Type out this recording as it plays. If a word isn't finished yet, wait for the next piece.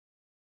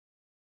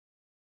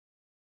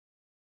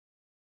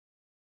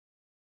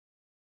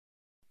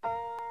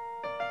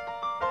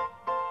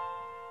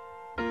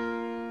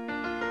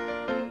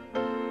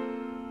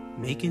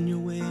Making your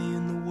way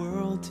in the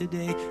world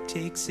today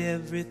takes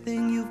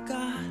everything you've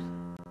got.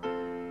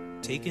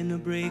 Taking a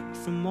break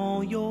from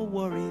all your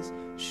worries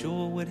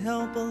sure would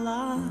help a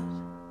lot.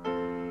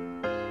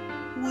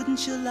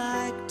 Wouldn't you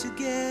like to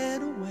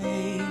get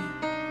away?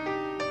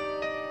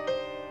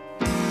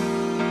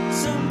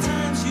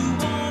 Sometimes you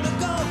wanna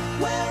go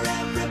where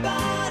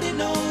everybody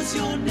knows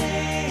your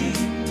name,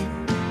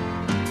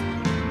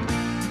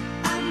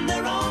 and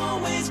they're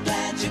always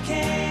glad you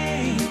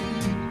came.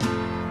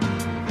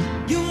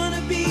 You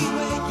wanna be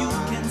where you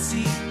can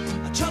see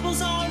our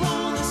troubles are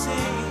all the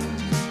same.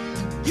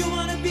 You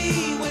wanna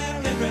be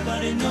where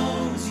everybody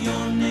knows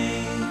your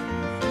name.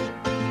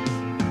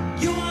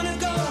 You wanna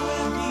go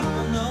where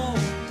people know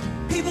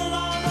people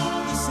are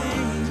all the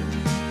same.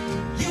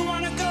 You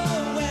wanna go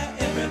where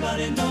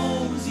everybody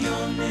knows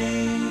your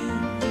name.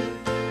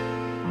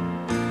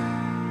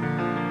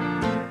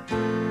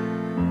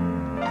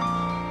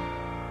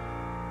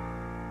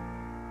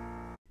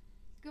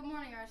 Good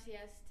morning,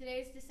 RCS.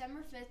 Today is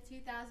December 5th,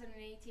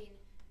 2018.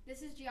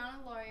 This is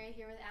Gianna Laurier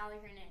here with Ali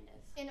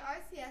Hernandez. In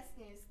RCS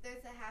news,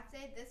 there's a half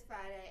day this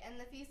Friday and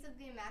the Feast of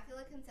the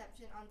Immaculate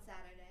Conception on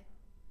Saturday.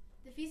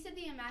 The Feast of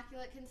the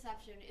Immaculate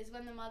Conception is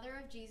when the mother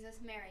of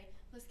Jesus, Mary,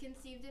 was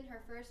conceived in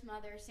her first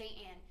mother, St.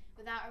 Anne,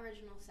 without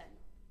original sin.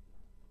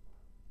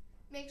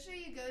 Make sure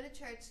you go to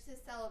church to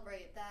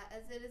celebrate that,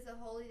 as it is a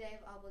holy day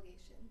of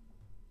obligation.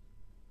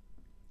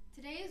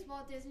 Today is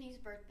Walt Disney's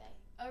birthday.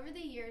 Over the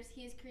years,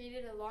 he has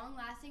created a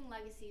long-lasting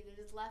legacy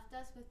that has left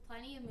us with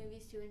plenty of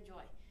movies to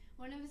enjoy.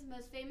 One of his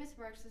most famous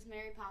works was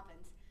Mary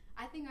Poppins.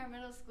 I think our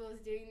middle school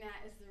is doing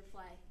that as their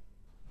play.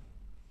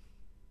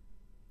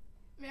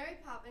 Mary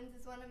Poppins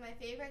is one of my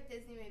favorite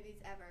Disney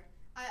movies ever.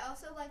 I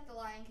also like The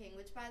Lion King,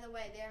 which, by the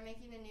way, they are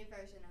making a new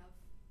version of.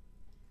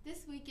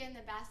 This weekend,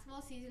 the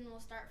basketball season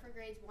will start for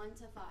grades 1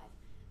 to 5.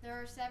 There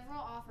are several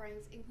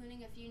offerings,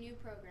 including a few new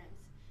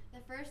programs.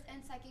 The first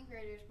and second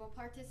graders will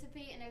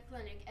participate in a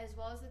clinic, as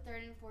well as the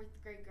third and fourth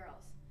grade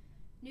girls.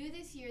 New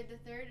this year, the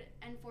third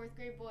and fourth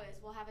grade boys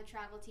will have a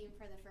travel team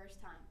for the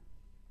first time.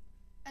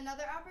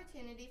 Another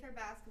opportunity for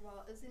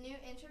basketball is the new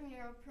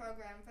intramural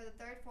program for the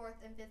third, fourth,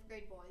 and fifth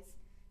grade boys.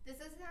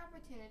 This is an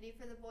opportunity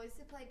for the boys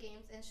to play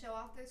games and show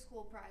off their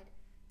school pride.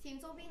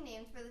 Teams will be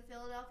named for the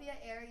Philadelphia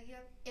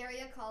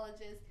area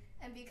colleges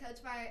and be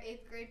coached by our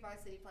 8th grade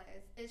varsity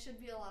players. It should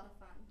be a lot of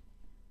fun.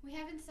 We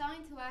have been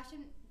selling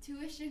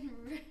tuition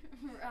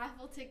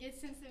raffle tickets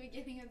since the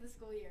beginning of the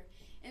school year.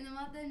 In the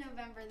month of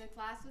November, the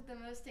class with the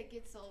most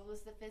tickets sold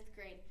was the 5th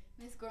grade,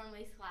 Miss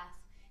Gormley's class.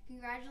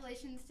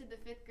 Congratulations to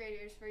the 5th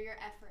graders for your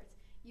efforts.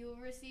 You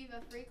will receive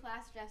a free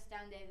class dress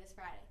down day this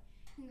Friday.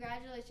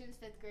 Congratulations,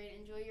 5th grade.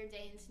 Enjoy your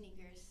day in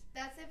sneakers.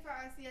 That's it for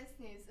RCS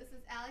News. This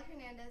is Ali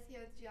Hernandez here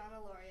with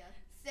Gianna Laurier.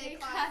 Stay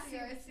classy,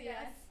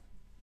 RCS.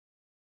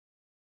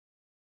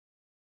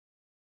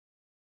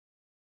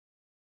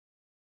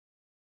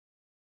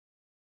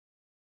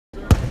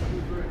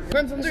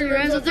 Rams on three,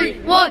 Rams on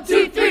three. 1,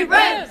 2, 3,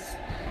 Rams!